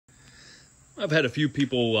I've had a few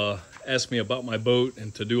people ask me about my boat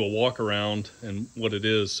and to do a walk around and what it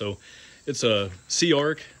is. So it's a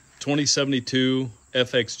SeaArk 2072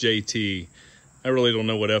 FXJT. I really don't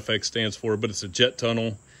know what FX stands for, but it's a jet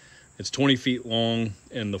tunnel. It's 20 feet long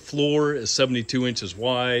and the floor is 72 inches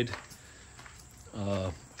wide.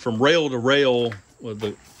 From rail to rail, with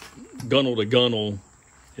the gunnel to gunnel,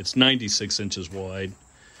 it's 96 inches wide.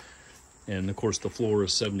 And of course the floor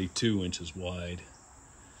is 72 inches wide.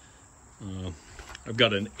 I've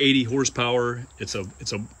got an 80 horsepower. It's a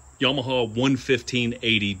Yamaha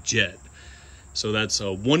 11580 jet. So that's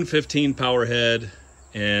a 115 power head.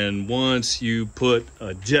 And once you put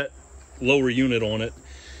a jet lower unit on it,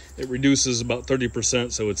 it reduces about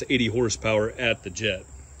 30%. So it's 80 horsepower at the jet.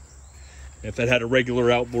 If it had a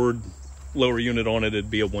regular outboard lower unit on it,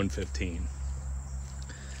 it'd be a 115.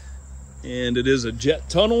 And it is a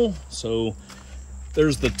jet tunnel. So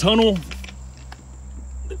there's the tunnel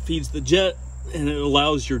that feeds the jet, and it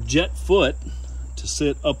allows your jet foot to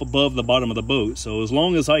sit up above the bottom of the boat. So as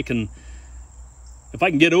long as if I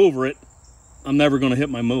can get over it, I'm never going to hit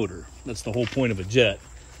my motor. That's the whole point of a jet.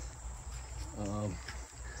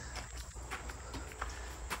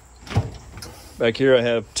 Back here I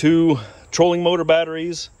have two trolling motor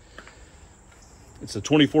batteries. It's a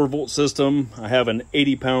 24-volt system. I have an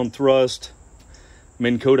 80-pound thrust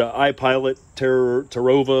Minn Kota iPilot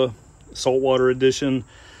Terrova saltwater edition.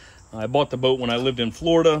 I bought the boat when I lived in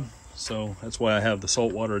Florida, so that's why I have the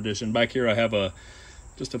saltwater edition. Back here I have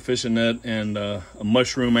just a fishing net and a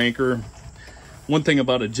mushroom anchor. One thing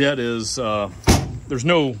about a jet is there's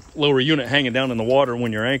no lower unit hanging down in the water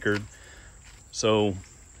when you're anchored. So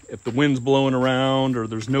if the wind's blowing around or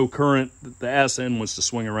there's no current, the ass end wants to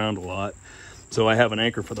swing around a lot. So I have an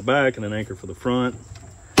anchor for the back and an anchor for the front.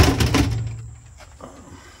 A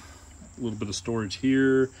little bit of storage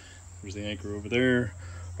here. There's the anchor over there.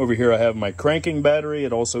 Over here I have my cranking battery.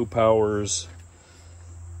 It also powers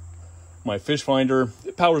my fish finder.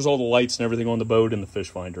 It powers all the lights and everything on the boat and the fish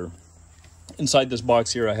finder. Inside this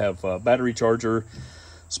box here I have a battery charger,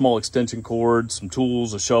 small extension cord, some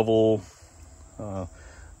tools, a shovel,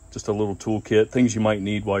 just a little toolkit, things you might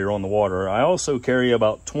need while you're on the water. I also carry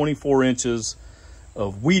about 24 inches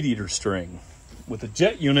of weed eater string. With a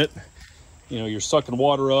jet unit, you know, you're sucking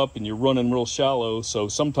water up and you're running real shallow, so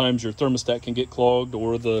sometimes your thermostat can get clogged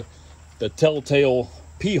or the telltale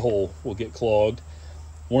pee hole will get clogged.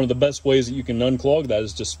 One of the best ways that you can unclog that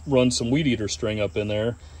is just run some weed eater string up in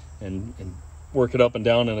there and work it up and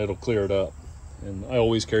down and it'll clear it up. And I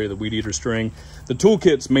always carry the weed eater string. The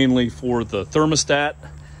toolkit's mainly for the thermostat.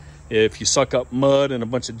 If you suck up mud and a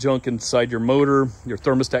bunch of junk inside your motor, your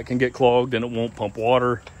thermostat can get clogged and it won't pump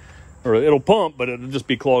water. Or it'll pump, but it'll just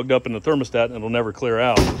be clogged up in the thermostat and it'll never clear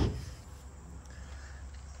out.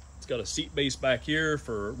 It's got a seat base back here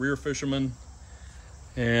for rear fishermen.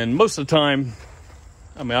 And most of the time,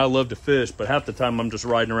 I mean, I love to fish, but half the time I'm just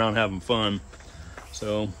riding around having fun.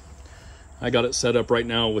 So I got it set up right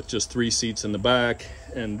now with just 3 seats in the back.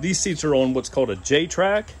 And these seats are on what's called a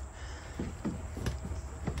J-track.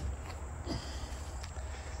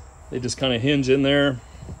 They just kind of hinge in there,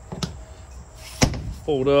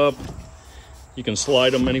 fold up. You can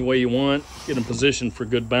slide them any way you want, get them positioned for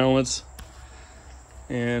good balance.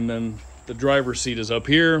 And then the driver's seat is up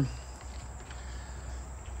here.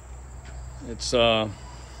 It's the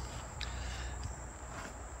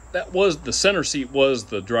center seat was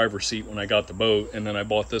the driver's seat when I got the boat, and then I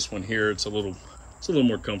bought this one here. It's a little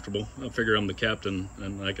more comfortable. I figure I'm the captain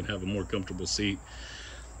and I can have a more comfortable seat.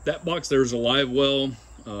 That box there is a live well.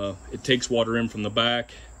 It takes water in from the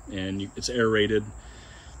back and it's aerated,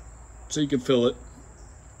 so you can fill it.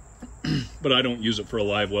 But I don't use it for a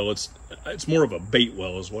live well. It's more of a bait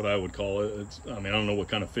well is what I would call it. I mean, I don't know what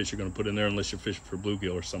kind of fish you're going to put in there unless you're fishing for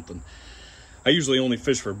bluegill or something. I usually only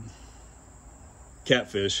fish for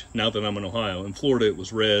catfish now that I'm in Ohio. In Florida it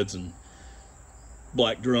was reds and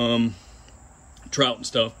black drum, trout and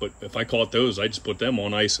stuff, but if I caught those I just put them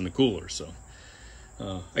on ice in the cooler. So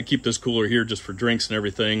I keep this cooler here just for drinks and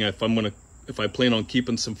everything. If I plan on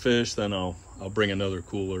keeping some fish, then I'll bring another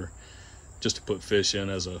cooler just to put fish in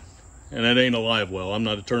and it ain't a live well. I'm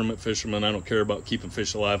not a tournament fisherman. I don't care about keeping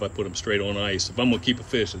fish alive. I put them straight on ice. If I'm gonna keep a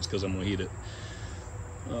fish, it's because I'm gonna eat it.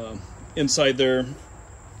 Inside there,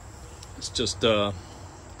 it's just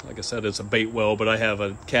like I said, it's a bait well, but I have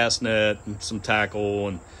a cast net and some tackle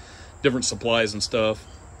and different supplies and stuff.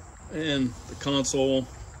 And the console.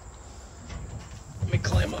 Let me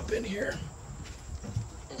climb up in here.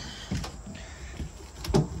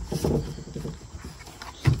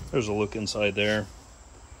 There's a look inside there.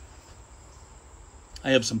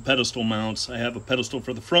 I have some pedestal mounts. I have a pedestal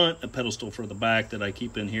for the front, a pedestal for the back that I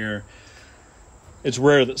keep in here. It's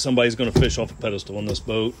rare that somebody's going to fish off a pedestal on this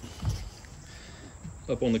boat.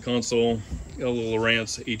 Up on the console, got a little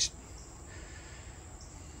Lowrance H,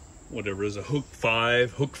 whatever it is, a hook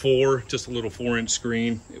 5, hook 4, just a little 4-inch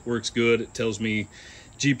screen. It works good. It tells me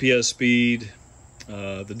GPS speed,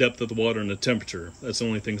 the depth of the water, and the temperature. That's the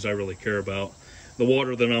only things I really care about. The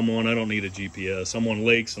water that I'm on, I don't need a GPS. I'm on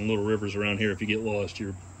lakes and little rivers around here. If you get lost,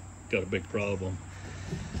 you've got a big problem.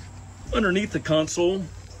 Underneath the console,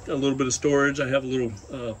 got a little bit of storage. I have a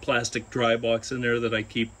little plastic dry box in there that I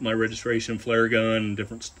keep my registration, flare gun, and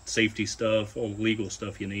different safety stuff, all the legal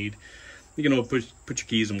stuff you need. You can put your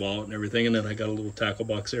keys and wallet and everything. And then I got a little tackle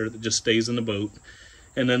box there that just stays in the boat.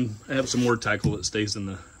 And then I have some more tackle that stays in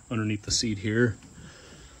the underneath the seat here.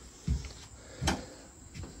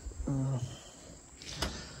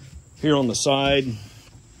 Here on the side,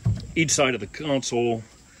 each side of the console,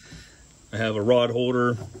 I have a rod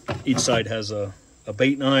holder. Each side has a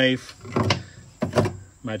bait knife,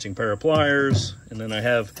 matching pair of pliers, and then I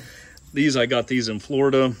have these. I got these in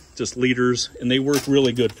Florida, just leaders, and they work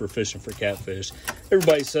really good for fishing for catfish.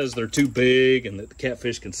 Everybody says they're too big and that the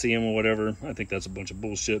catfish can see them or whatever. I think that's a bunch of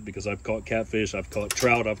bullshit, because I've caught catfish, I've caught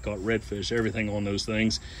trout, I've caught redfish, everything on those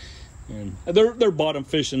things. And they're bottom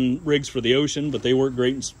fishing rigs for the ocean, but they work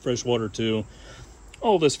great in freshwater too.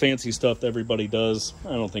 All this fancy stuff that everybody does, I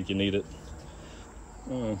don't think you need it.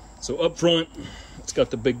 So up front, it's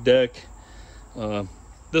got the big deck.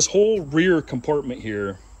 This whole rear compartment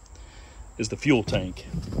here is the fuel tank.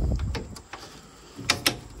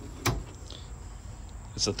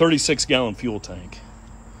 It's a 36-gallon fuel tank.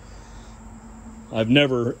 I've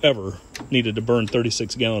never, ever needed to burn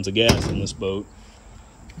 36 gallons of gas in this boat.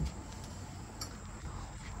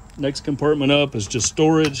 Next compartment up is just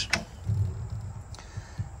storage.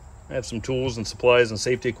 I have some tools and supplies and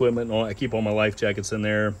safety equipment and all. I keep all my life jackets in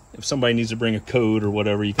there. If somebody needs to bring a coat or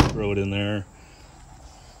whatever, you can throw it in there.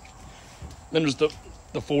 Then there's the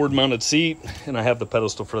forward mounted seat, and I have the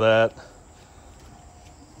pedestal for that.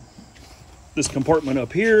 This compartment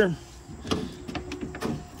up here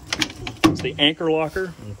is the anchor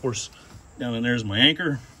locker. And of course, down in there is my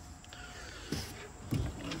anchor.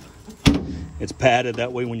 It's padded,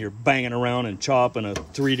 that way when you're banging around and chopping a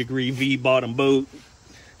 3-degree V bottom boat,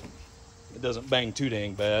 it doesn't bang too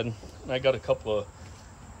dang bad. And I got a couple of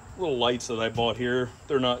little lights that I bought here.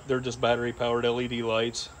 They're just battery powered LED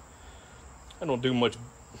lights. I don't do much.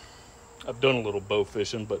 I've done a little bow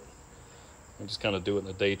fishing, but I just kind of do it in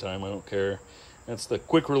the daytime. I don't care. That's the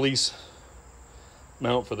quick release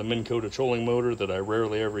mount for the Minn Kota trolling motor that I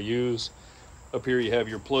rarely ever use. Up here you have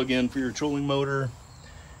your plug-in for your trolling motor,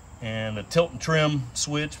 and a tilt and trim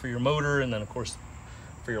switch for your motor, and then of course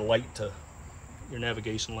for your light, your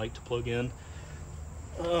navigation light to plug in.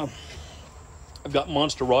 I've got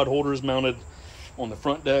monster rod holders mounted on the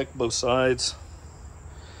front deck, both sides.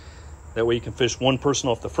 That way you can fish one person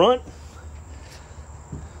off the front.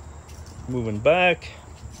 Moving back,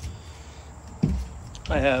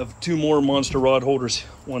 I have 2 more monster rod holders,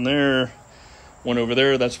 one there, one over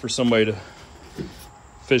there. That's for somebody to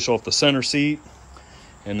fish off the center seat.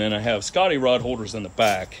 And then I have Scotty rod holders in the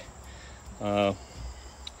back.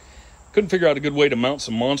 Couldn't figure out a good way to mount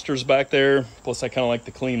some monsters back there. Plus I kind of like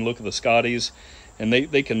the clean look of the Scotties, and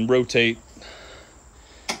they can rotate,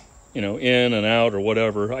 in and out or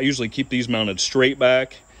whatever. I usually keep these mounted straight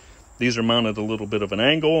back. These are mounted a little bit of an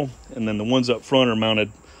angle, and then the ones up front are mounted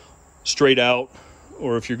straight out.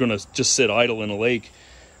 Or if you're going to just sit idle in a lake,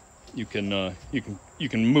 you can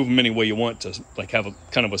move them any way you want to, like, have a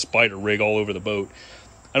kind of a spider rig all over the boat.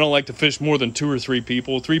 I don't like to fish more than 2 or 3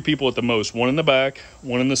 people. 3 people at the most. 1 in the back,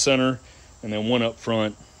 1 in the center, and then 1 up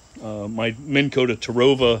front. My Minn Kota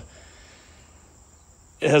Tarova,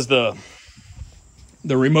 it has the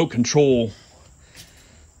remote control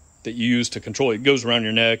that you use to control it. It goes around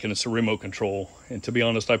your neck, and it's a remote control. And to be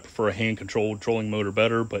honest, I prefer a hand-controlled trolling motor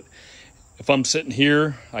better. But if I'm sitting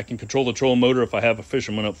here, I can control the trolling motor if I have a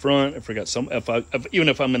fisherman up front. Even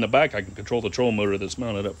if I'm in the back, I can control the trolling motor that's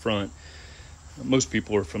mounted up front. Most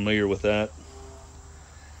people are familiar with that.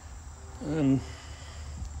 And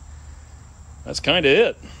that's kind of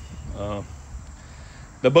it.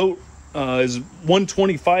 The boat is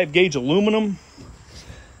 125 gauge aluminum.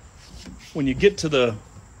 When you get to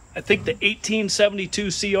I think the 1872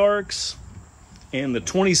 SeaArks and the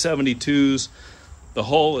 2072s, the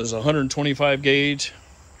hull is 125 gauge.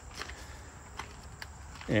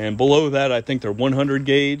 And below that, I think they're 100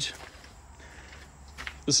 gauge.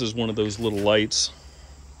 This is one of those little lights.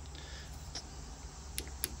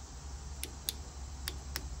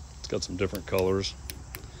 It's got some different colors.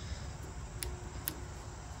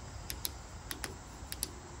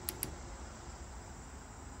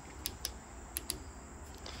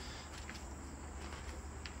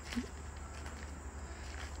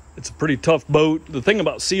 It's a pretty tough boat. The thing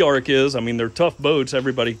about SeaArk is, I mean, they're tough boats.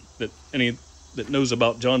 Everybody that knows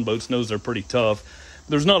about John boats knows they're pretty tough.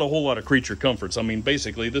 There's not a whole lot of creature comforts. I mean,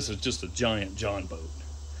 basically, this is just a giant John boat.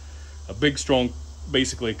 A big, strong,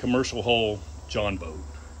 basically a commercial hull John boat.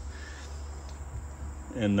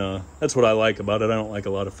 And that's what I like about it. I don't like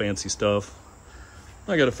a lot of fancy stuff.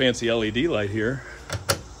 I got a fancy LED light here.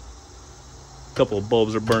 A couple of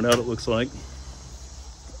bulbs are burnt out, it looks like.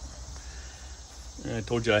 And I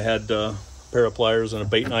told you I had a pair of pliers and a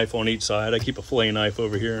bait knife on each side. I keep a fillet knife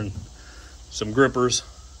over here and some grippers.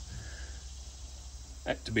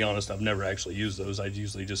 To be honest, I've never actually used those. I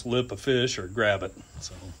usually just lip a fish or grab it.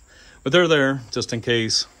 So, but they're there just in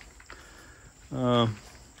case. I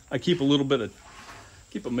keep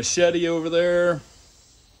a machete over there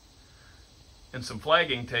and some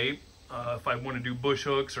flagging tape. If I want to do bush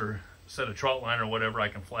hooks or set a trot line or whatever, I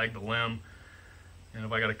can flag the limb. And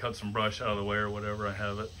if I got to cut some brush out of the way or whatever, I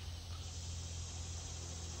have it.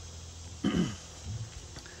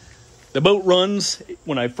 The boat runs,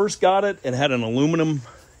 when I first got it, it had an aluminum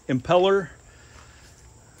impeller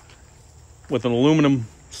with an aluminum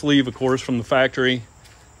sleeve, of course, from the factory.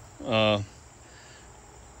 With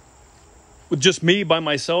just me by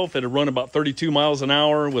myself, it'd run about 32 miles an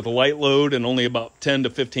hour with a light load and only about 10 to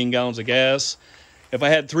 15 gallons of gas. If I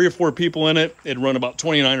had 3 or 4 people in it, it'd run about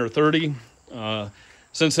 29 or 30.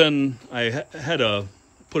 Since then, I had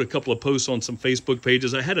put a couple of posts on some Facebook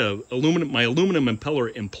pages. I had my aluminum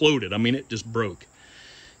impeller imploded. I mean, it just broke.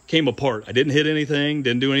 Came apart. I didn't hit anything,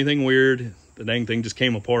 didn't do anything weird. The dang thing just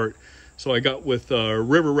came apart. So I got with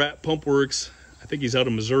River Rat Pump Works. I think he's out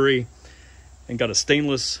of Missouri. And got a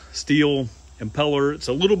stainless steel impeller. It's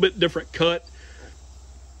a little bit different cut.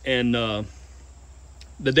 And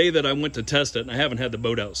the day that I went to test it, and I haven't had the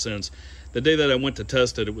boat out since, the day that I went to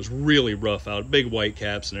test it, it was really rough out, big white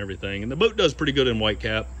caps and everything. And the boat does pretty good in white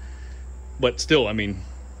cap, but still, I mean,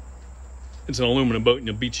 it's an aluminum boat and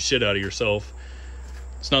you'll beat your shit out of yourself.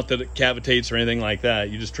 It's not that it cavitates or anything like that.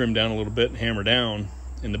 You just trim down a little bit and hammer down.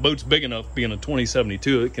 And the boat's big enough, being a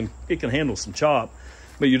 2072, it can handle some chop,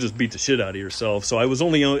 but you just beat the shit out of yourself. So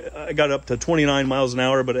I got up to 29 miles an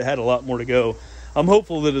hour, but it had a lot more to go. I'm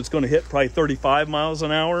hopeful that it's going to hit probably 35 miles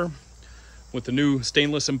an hour with the new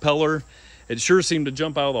stainless impeller. It sure seemed to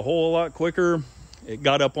jump out of the hole a lot quicker. It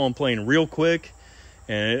got up on plane real quick,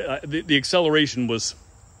 and the acceleration was,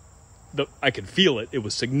 I could feel it. It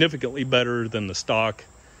was significantly better than the stock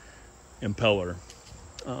impeller.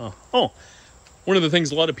 One of the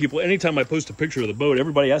things a lot of people, anytime I post a picture of the boat,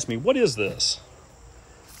 everybody asks me, what is this?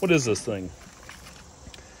 What is this thing?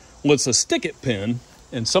 Well, it's a stick-it pin,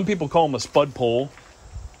 and some people call them a spud pole.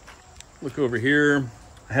 Look over here.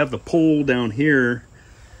 I have the pole down here.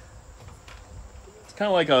 It's kind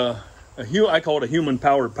of like I call it a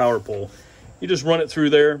human-powered power pole. You just run it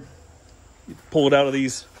through there. You pull it out of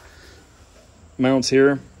these mounts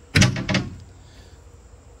here.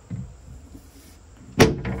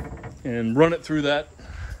 And run it through the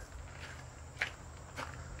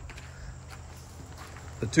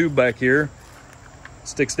tube back here.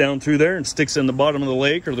 Sticks down through there and sticks in the bottom of the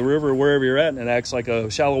lake or the river or wherever you're at, and it acts like a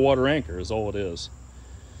shallow water anchor is all it is.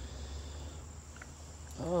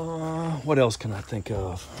 What else can I think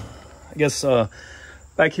of? I guess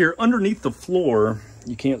back here underneath the floor,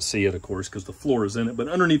 you can't see it, of course, because the floor is in it, but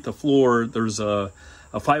underneath the floor, there's a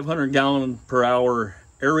 500 gallon per hour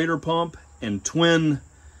aerator pump and twin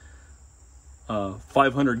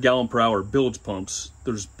 500 gallon per hour bilge pumps.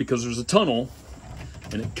 Because there's a tunnel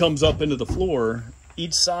and it comes up into the floor.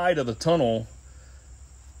 Each side of the tunnel,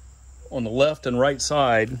 on the left and right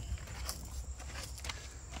side,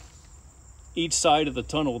 each side of the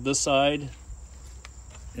tunnel, this side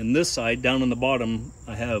and this side down in the bottom,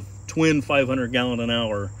 I have twin 500 gallon an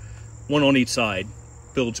hour, one on each side,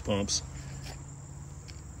 bilge pumps.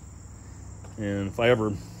 And if I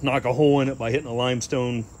ever knock a hole in it by hitting a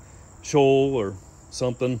limestone shoal or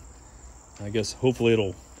something, I guess hopefully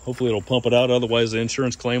it'll pump it out. Otherwise the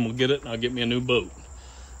insurance claim will get it and I'll get me a new boat.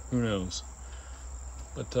 Who knows?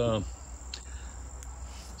 But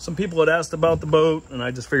some people had asked about the boat, and I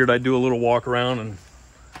just figured I'd do a little walk around and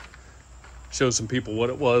show some people what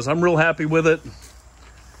it was. I'm real happy with it.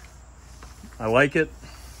 I like it.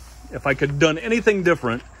 If I could have done anything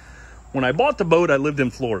different, when I bought the boat, I lived in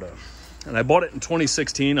Florida. And I bought it in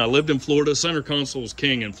 2016. I lived in Florida. Center console was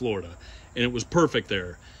king in Florida. And it was perfect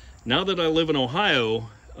there. Now that I live in Ohio,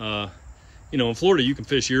 in Florida, you can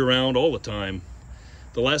fish year-round all the time.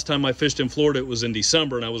 The last time I fished in Florida, it was in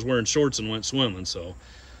December, and I was wearing shorts and went swimming. So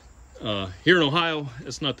here in Ohio,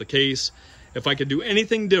 it's not the case. If I could do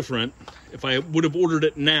anything different, if I would have ordered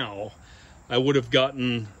it now, I would have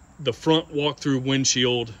gotten the front walk-through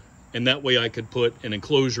windshield and that way I could put an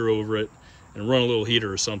enclosure over it and run a little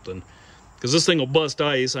heater or something. Because this thing will bust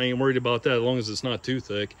ice. I ain't worried about that as long as it's not too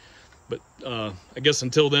thick. But I guess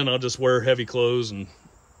until then, I'll just wear heavy clothes and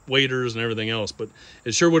waders and everything else. But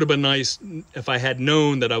it sure would have been nice if I had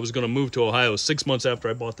known that I was going to move to Ohio 6 months after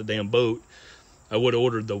I bought the damn boat. I would have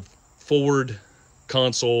ordered the forward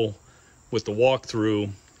console with the walkthrough,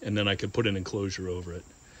 and then I could put an enclosure over it.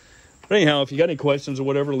 But anyhow, if you got any questions or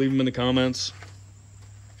whatever, leave them in the comments.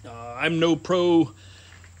 I'm no pro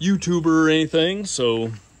YouTuber or anything,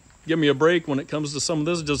 so give me a break when it comes to some of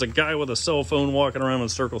this. Just a guy with a cell phone walking around in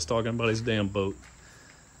circles talking about his damn boat.